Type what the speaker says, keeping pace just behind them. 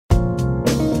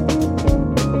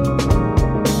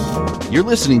You're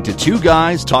listening to Two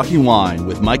Guys Talking Wine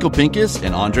with Michael Pincus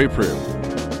and Andre Prue.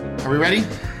 Are we ready?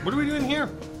 What are we doing here?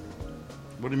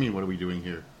 What do you mean, what are we doing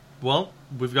here? Well,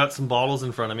 we've got some bottles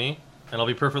in front of me, and I'll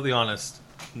be perfectly honest,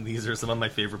 these are some of my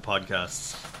favorite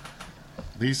podcasts.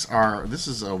 This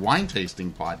is a wine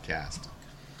tasting podcast.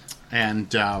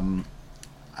 And I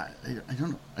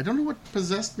don't know what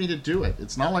possessed me to do it.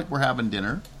 It's not like we're having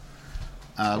dinner,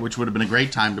 which would have been a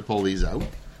great time to pull these out.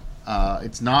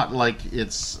 It's not like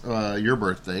it's your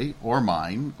birthday or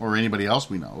mine or anybody else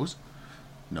we knows.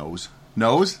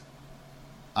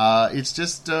 It's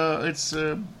just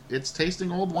it's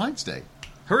tasting old wine's day.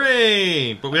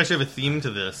 Hooray! But we actually have a theme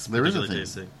to this. There is a theme.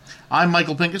 Tasting. I'm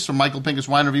Michael Pincus from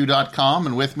MichaelPincusWineReview.com,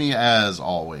 and with me, as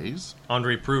always,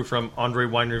 Andre Prue from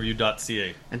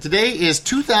AndreWineReview.ca. And today is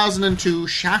 2002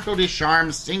 Chateau de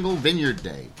Charme Single Vineyard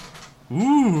Day.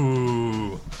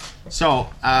 Ooh! So,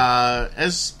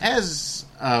 as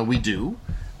we do,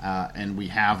 and we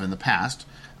have in the past,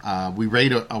 we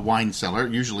rate a wine cellar,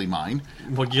 usually mine.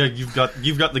 Well, yeah, you've got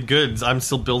the goods. I'm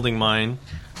still building mine.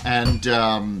 And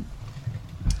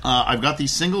I've got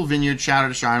these single vineyard Chateau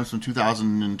de Charmes from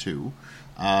 2002,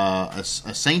 a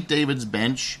St. David's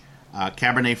Bench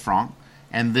Cabernet Franc,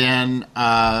 and then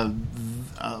my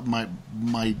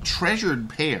treasured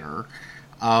pair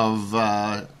of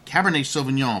Cabernet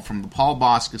Sauvignon from the Paul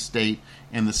Bosque Estate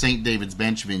and the St. David's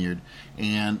Bench Vineyard.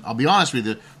 And I'll be honest with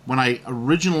you, when I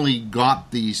originally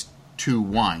got these two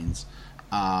wines,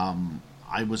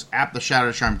 I was at the Chateau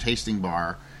de Charme tasting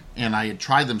bar, and I had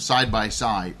tried them side by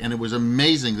side, and it was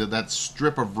amazing that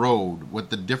strip of road, what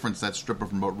the difference that strip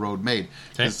of road made.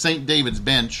 Okay. The St. David's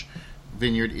Bench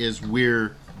Vineyard is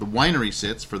where the winery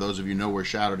sits, for those of you who know where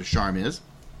Chateau de Charme is.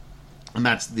 And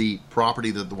that's the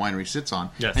property that the winery sits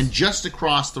on. Yes. And just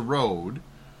across the road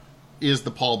is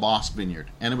the Paul Bosque Vineyard.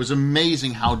 And it was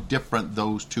amazing how different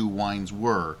those two wines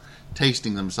were,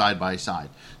 tasting them side by side.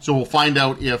 So we'll find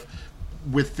out if,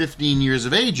 with 15 years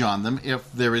of age on them,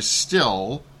 if there is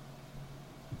still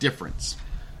difference.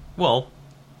 Well,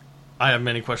 I have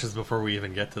many questions before we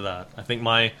even get to that. I think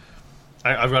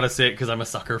I've got to say it because I'm a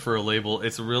sucker for a label.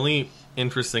 It's really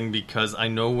interesting because I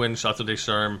know when Chateau de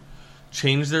Charme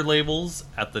changed their labels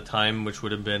at the time, which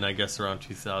would have been, I guess, around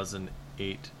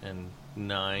 2008 and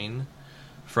 9,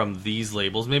 from these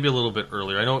labels, maybe a little bit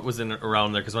earlier. I know it was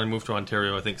around there because when I moved to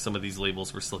Ontario, I think some of these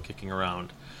labels were still kicking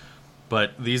around.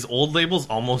 But these old labels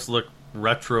almost look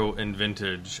retro and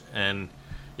vintage, and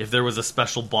if there was a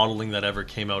special bottling that ever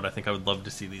came out, I think I would love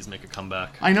to see these make a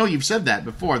comeback. I know you've said that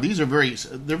before. These are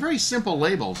they're very simple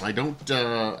labels. I don't.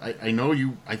 I know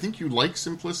you. I think you like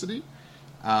simplicity.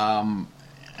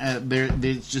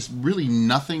 There's just really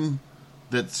nothing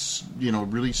that's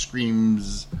really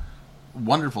screams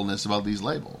wonderfulness about these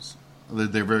labels.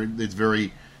 It's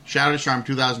very Chateau de Charme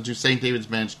 2002 St. David's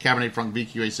Bench Cabernet Franc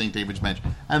VQA St. David's Bench,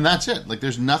 and that's it. Like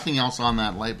there's nothing else on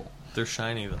that label. They're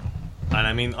shiny though. And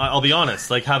I mean, I'll be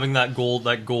honest, like having that gold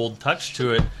touch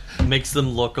to it makes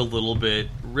them look a little bit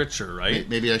richer, right?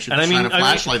 Maybe I should shine a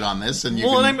flashlight on this. And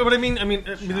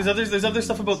there's other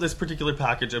stuff about this particular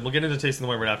package, and we'll get into tasting the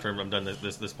wine right after I'm done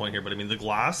this point here. But I mean, the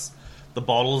glass, the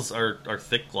bottles are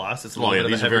thick glass. It's a little bit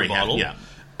of a heavier bottle. Yeah.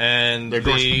 And they're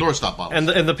doorstop bottles.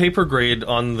 And the paper grade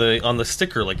on the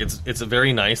sticker, like it's a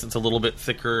very nice. It's a little bit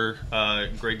thicker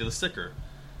grade to the sticker.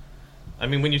 I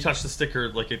mean, when you touch the sticker,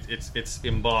 like it's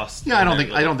embossed. Yeah, I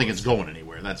don't think it's going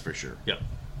anywhere. That's for sure. Yeah.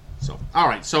 So, all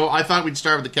right. So I thought we'd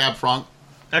start with the Cab Franc.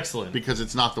 Excellent. Because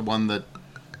it's not the one that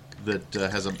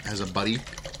has a buddy.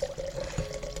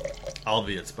 I'll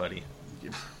be its buddy.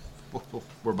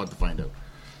 We're about to find out.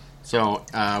 So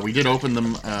we did open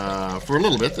them for a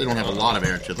little bit. They don't have a lot of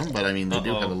air to them, but I mean they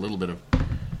do have a little bit of.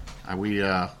 I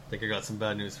think I got some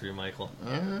bad news for you, Michael.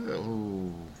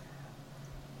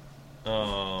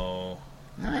 Oh.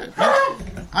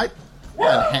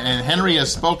 And Henry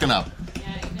has spoken up.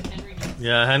 Yeah, even Henry knows.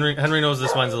 Yeah, Henry knows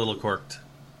this wine's a little corked.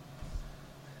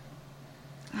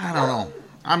 I don't know.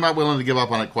 I'm not willing to give up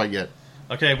on it quite yet.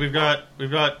 Okay, we've got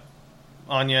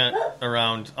Anya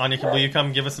around. Anya, will you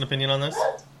come give us an opinion on this?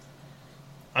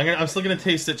 I'm still gonna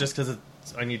taste it just because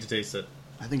I need to taste it.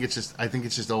 I think it's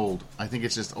just old. I think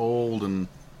it's just old, and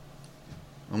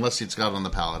unless it's got it on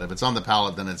the palate. If it's on the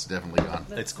palate, then it's definitely gone.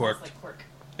 It's corked. Like cork.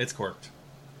 It's corked.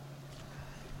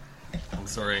 I'm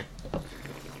sorry.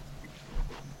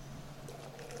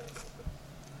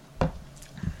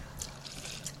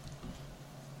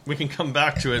 We can come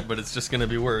back to it, but it's just going to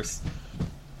be worse.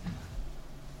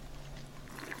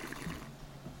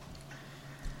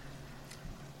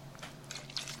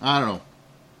 I don't know.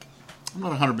 I'm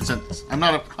not 100%. I'm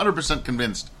not 100%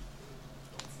 convinced.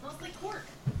 It smells like cork.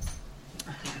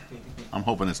 I'm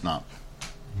hoping it's not.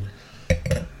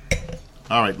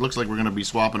 All right, looks like we're going to be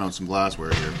swapping out some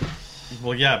glassware here.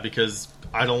 Well, yeah, because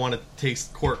I don't want to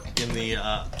taste cork in the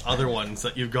other ones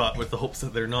that you've got with the hopes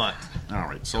that they're not. All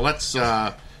right, so let's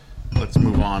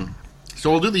move on.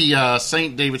 So we'll do the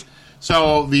St. David's.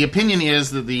 So the opinion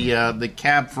is that the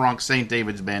Cab Franc St.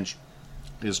 David's bench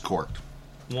is corked.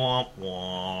 Womp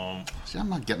womp. See, I'm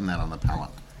not getting that on the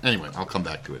palate. Anyway, I'll come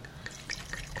back to it.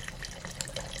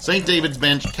 St. David's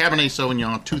bench Cabernet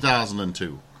Sauvignon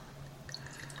 2002.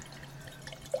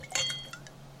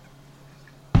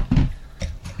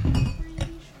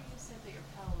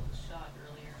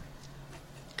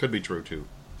 Could be true too.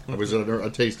 I was at a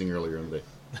tasting earlier in the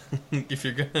day. If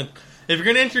you're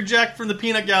gonna interject from the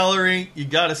peanut gallery, you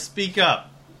gotta speak up.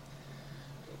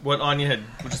 What Anya had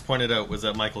just pointed out was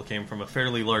that Michael came from a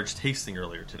fairly large tasting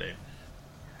earlier today.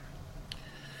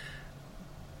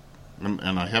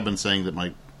 And I have been saying that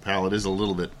my palate is a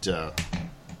little bit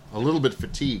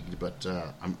fatigued, but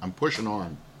I'm pushing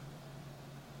on.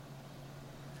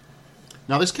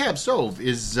 Now this Cab Sauv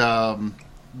is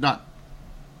not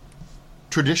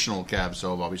traditional Cab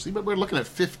Sauv, obviously, but we're looking at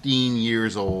 15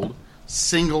 years old,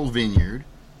 single vineyard,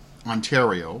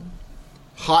 Ontario,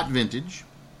 hot vintage,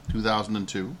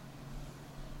 2002.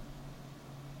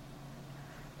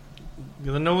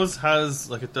 The nose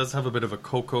has, it does have a bit of a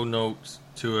cocoa note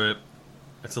to it.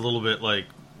 It's a little bit like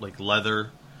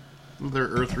leather. They're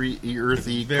earthy,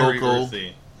 very cocoa.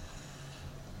 Earthy.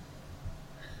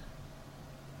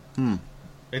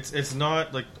 It's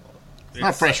not like... It's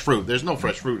not fresh fruit. There's no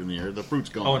fresh fruit in the air. The fruit's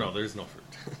gone. Oh, no, there's no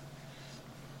fruit.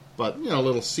 But, a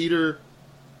little cedar.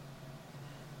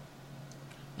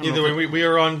 Either way, we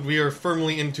are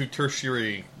firmly into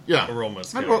tertiary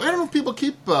aromas. I don't know if people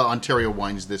keep Ontario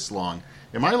wines this long.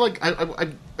 Am I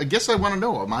I guess I want to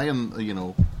know. Am I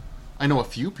in, I know a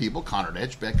few people. Conrad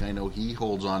Edgebeck, I know he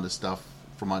holds on to stuff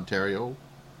from Ontario.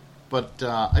 But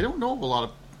I don't know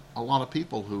a lot of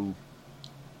people who...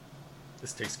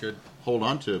 This tastes good. Hold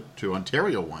on to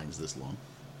Ontario wines this long.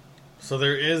 So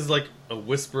there is a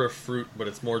whisper of fruit, but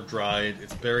it's more dried.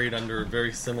 It's buried under a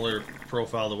very similar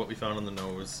profile to what we found on the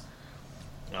nose.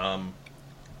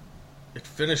 It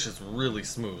finishes really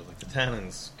smooth. The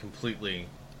tannin's completely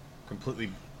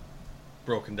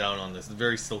broken down on this. It's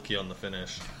very silky on the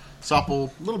finish.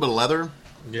 Supple, a little bit of leather.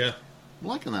 Yeah, I'm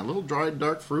liking that little dried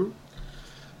dark fruit.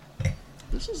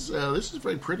 This is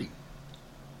very pretty.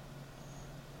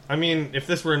 I mean, if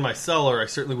this were in my cellar, I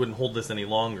certainly wouldn't hold this any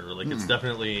longer. It's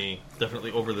definitely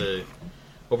over the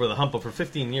hump. But for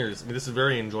 15 years, I mean, this is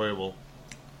very enjoyable.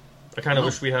 I kind of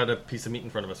wish we had a piece of meat in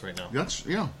front of us right now.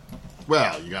 Yeah.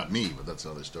 Well, you got me, but that's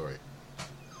another story.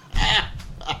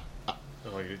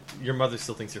 Oh, your mother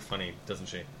still thinks you're funny, doesn't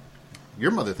she?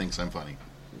 Your mother thinks I'm funny.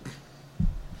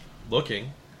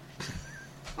 Looking.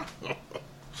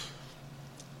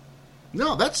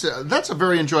 No, that's a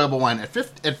very enjoyable wine. At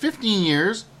 15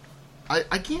 years,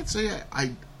 I can't say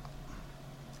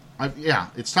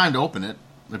it's time to open it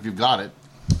if you've got it.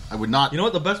 I would not. You know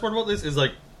what? The best part about this is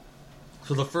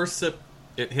so the first sip,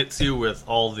 it hits you with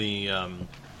all the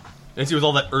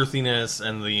that earthiness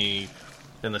and the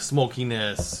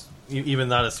smokiness. Even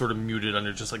that is sort of muted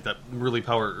under just that really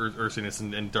power earthiness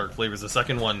and dark flavors. The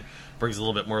second one brings a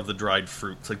little bit more of the dried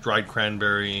fruit. It's like dried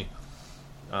cranberry,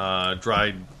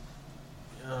 dried.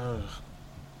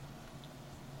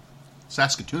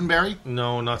 Saskatoon berry?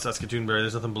 No, not Saskatoon berry.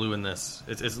 There's nothing blue in this.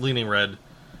 It's leaning red,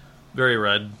 very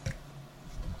red.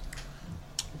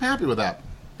 I'm happy with that.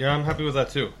 Yeah, I'm happy with that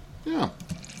too. Yeah,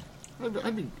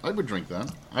 I would drink that.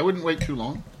 I wouldn't wait too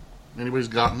long. Anybody's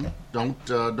gotten,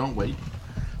 don't wait.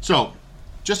 So,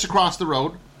 just across the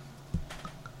road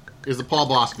is the Paul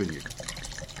Bosque Vineyard.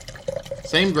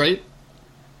 Same grape.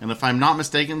 And if I'm not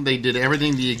mistaken, they did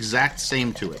everything the exact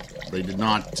same to it. They did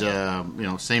not,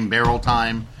 same barrel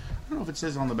time. I don't know if it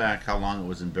says on the back how long it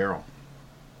was in barrel.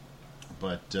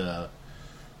 But,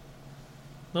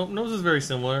 nope, nose is very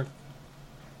similar.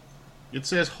 It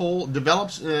says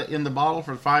develops in the bottle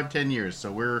for 5-10 years.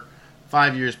 So we're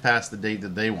 5 years past the date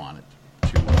that they want it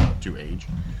to age.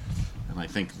 And I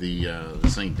think the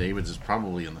St. David's is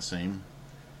probably in the same,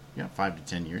 5 to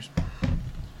 10 years.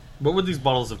 What would these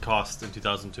bottles have cost in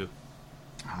 2002?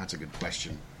 Oh, that's a good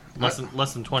question.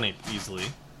 Less than 20 easily.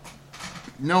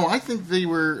 No, I think they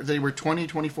were $20,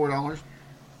 $24.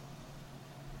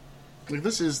 Like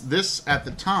this at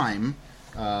the time,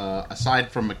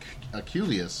 aside from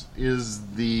Aculeus, is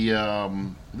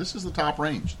this is the top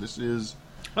range. This is.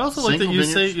 I also like that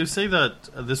you say that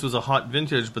this was a hot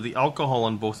vintage, but the alcohol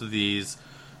on both of these,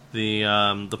 the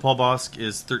Paul Bosque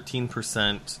is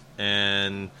 13%,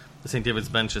 and the St. David's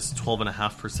Bench is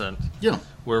 12.5%. Yeah,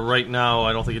 Where right now,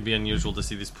 I don't think it'd be unusual to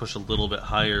see these push a little bit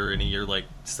higher in a year like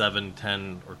 7,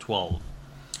 10, or 12.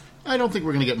 I don't think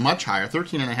we're going to get much higher.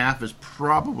 13.5 is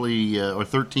probably, or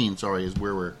 13, sorry, is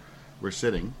where we're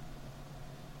sitting.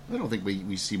 I don't think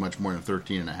we see much more than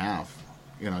 13.5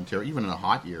 in Ontario, even in a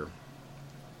hot year.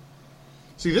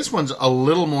 See, this one's a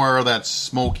little more of that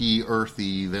smoky,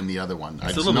 earthy than the other one.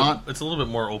 It's a little bit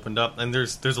more opened up, and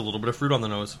there's a little bit of fruit on the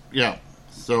nose. Yeah.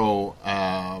 So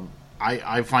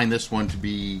I find this one to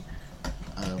be.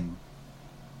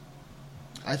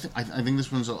 I think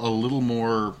this one's a little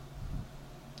more.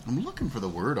 I'm looking for the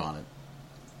word on it.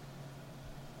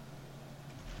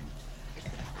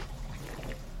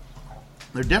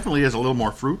 There definitely is a little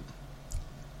more fruit,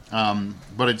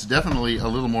 but it's definitely a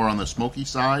little more on the smoky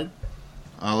side,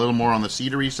 a little more on the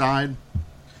cedary side.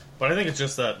 But I think it's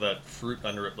just that fruit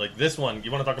under it. Like this one,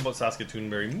 you want to talk about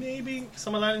Saskatoon berry, maybe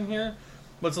some of that in here,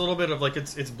 but it's a little bit of like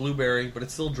it's blueberry, but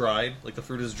it's still dried. Like the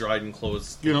fruit is dried and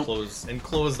closed,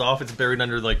 closed off. It's buried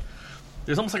under like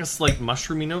there's almost like a slight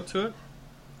mushroomy note to it.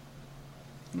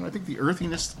 I think the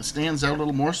earthiness stands out a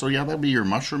little more. So yeah, that'd be your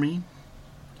mushroomy.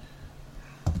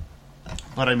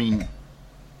 But I mean,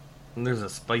 and there's a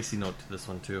spicy note to this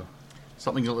one too.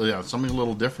 Something a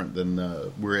little different than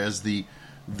whereas the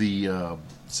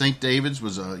St. David's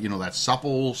was that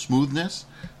supple smoothness.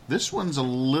 This one's a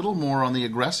little more on the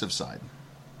aggressive side.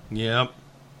 Yep.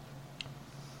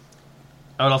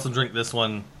 I would also drink this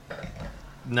one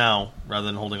now rather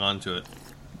than holding on to it.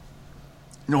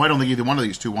 No, I don't think either one of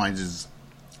these two wines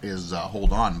is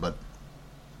hold on, but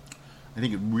I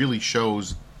think it really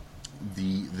shows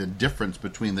the difference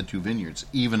between the two vineyards,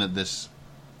 even at this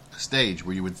stage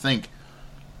where you would think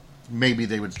maybe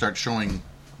they would start showing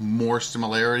more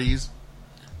similarities.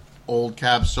 Old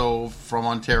Cab Sauv from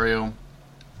Ontario,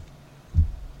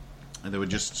 and they would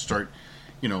just start,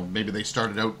 maybe they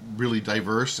started out really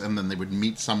diverse and then they would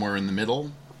meet somewhere in the middle.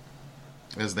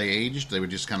 As they aged, they would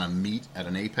just kind of meet at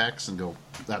an apex and go,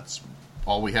 that's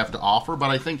all we have to offer. But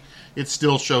I think it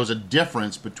still shows a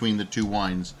difference between the two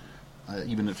wines,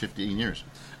 even at 15 years.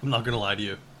 I'm not going to lie to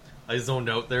you. I zoned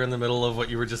out there in the middle of what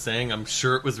you were just saying. I'm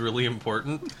sure it was really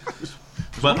important.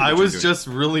 But I was just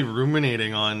really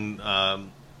ruminating on...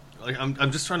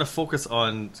 I'm just trying to focus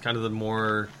on kind of the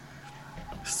more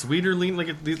sweeter lean.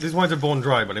 Like these wines are bone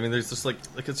dry, but I mean, there's just like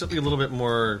it's certainly a little bit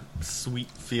more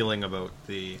sweet feeling about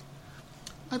the...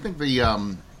 I think the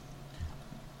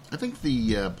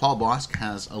Paul Bosque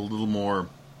has a little more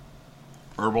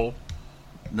herbal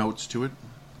notes to it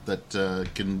that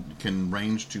can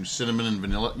range to cinnamon and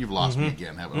vanilla. You've lost me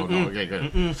again, haven't you? Oh, no, okay,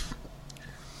 good.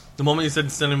 The moment you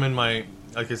said cinnamon, like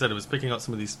I said, it was picking out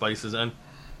some of these spices, and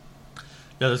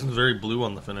yeah, this one's very blue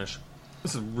on the finish.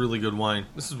 This is really good wine.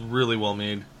 This is really well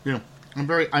made. Yeah, I'm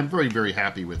very, very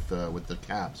happy with the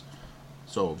Cabs,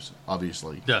 Sauvs,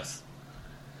 obviously. Yes.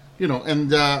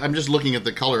 And I'm just looking at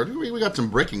the color. We got some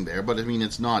bricking there, but I mean,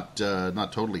 it's not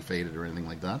totally faded or anything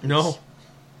like that. No.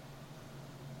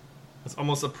 It's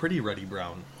almost a pretty reddy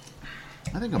brown.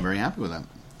 I think I'm very happy with that.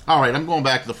 All right, I'm going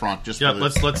back to the front.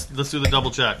 Let's do the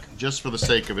double check just for the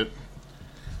sake of it.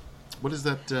 What is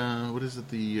that? What is it?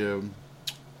 The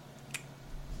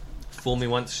fool me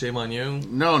once, shame on you.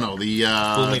 No. The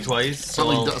fool me twice.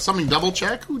 Something double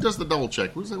check. Who does the double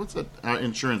check? Who's that? What's that?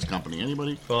 Insurance company?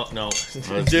 Anybody? Oh no,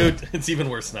 dude, it's even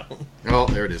worse now. Oh,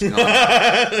 there it is. No.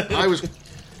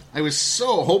 I was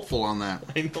so hopeful on that.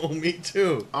 I know, me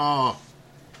too. Oh,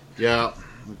 yeah,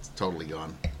 it's totally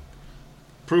gone.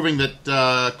 Proving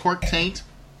that cork taint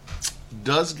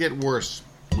does get worse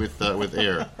with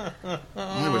air.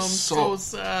 I was so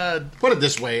sad. Put it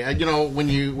this way, when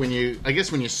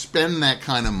you spend that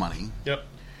kind of money, yep,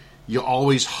 you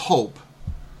always hope.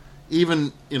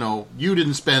 Even you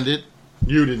didn't spend it.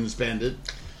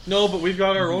 No, but we've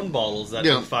got our own bottles that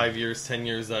in 5 years, 10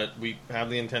 years that we have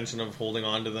the intention of holding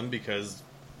on to them because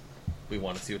we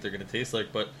want to see what they're going to taste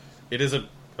like. But it is a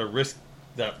risk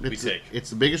that we take. It's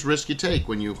the biggest risk you take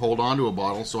when you hold on to a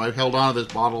bottle. So I've held on to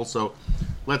this bottle. So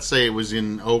let's say it was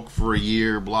in oak for a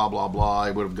year, blah, blah, blah.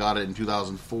 I would have got it in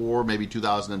 2004, maybe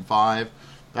 2005.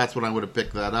 That's when I would have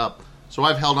picked that up. So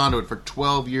I've held on to it for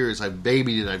 12 years. I've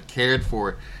babied it. I've cared for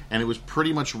it. And it was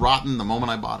pretty much rotten the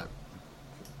moment I bought it.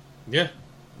 Yeah.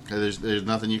 There's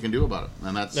nothing you can do about it.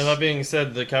 And that's... Now, that being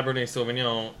said, the Cabernet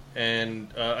Sauvignon, and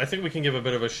I think we can give a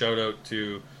bit of a shout-out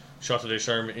to Chateau des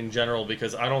Charmes in general,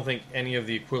 because I don't think any of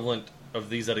the equivalent of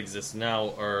these that exist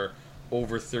now are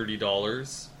over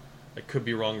 $30. I could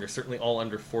be wrong. They're certainly all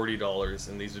under $40,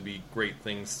 and these would be great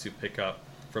things to pick up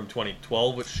from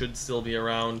 2012, which should still be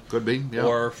around. Could be, yeah.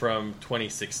 Or from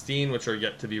 2016, which are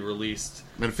yet to be released.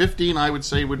 And 15, I would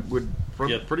say, would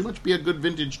pretty much be a good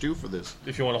vintage, too, for this.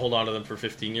 If you want to hold on to them for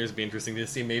 15 years, it'd be interesting to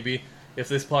see. Maybe if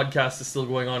this podcast is still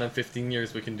going on in 15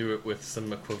 years, we can do it with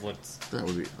some equivalents. That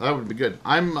would be good.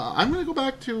 I'm going to go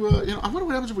back to, I wonder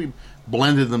what happens if we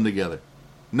blended them together.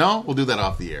 No? We'll do that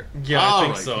off the air. Yeah, I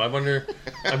think so. I wonder,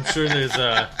 I'm sure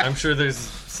there's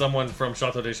someone from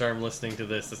Chateau des Charmes listening to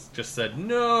this that's just said,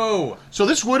 no! So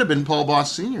this would have been Paul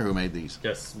Boss Sr. who made these.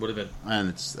 Yes, would have been. And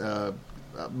it's,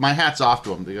 my hat's off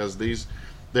to him, because this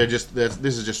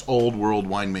is just old world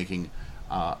winemaking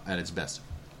at its best.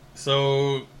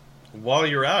 So, while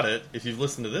you're at it, if you've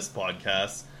listened to this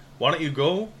podcast, why don't you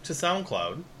go to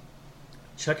SoundCloud,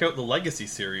 check out the Legacy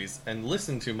series, and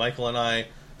listen to Michael and I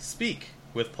speak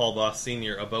with Paul Boss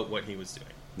Sr. about what he was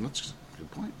doing. That's a good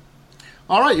point.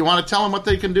 All right, you want to tell them what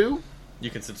they can do? You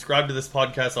can subscribe to this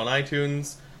podcast on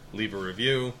iTunes, leave a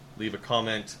review, leave a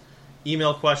comment,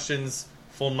 email questions,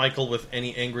 phone Michael with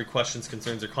any angry questions,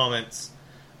 concerns, or comments.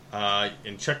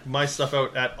 And check my stuff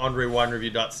out at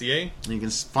andrewinereview.ca. You can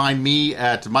find me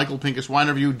at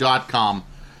michaelpincuswinereview.com.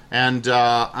 And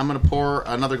I'm going to pour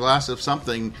another glass of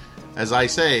something as I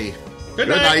say, good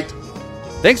night.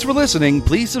 Thanks for listening.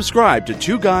 Please subscribe to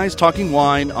Two Guys Talking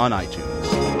Wine on iTunes.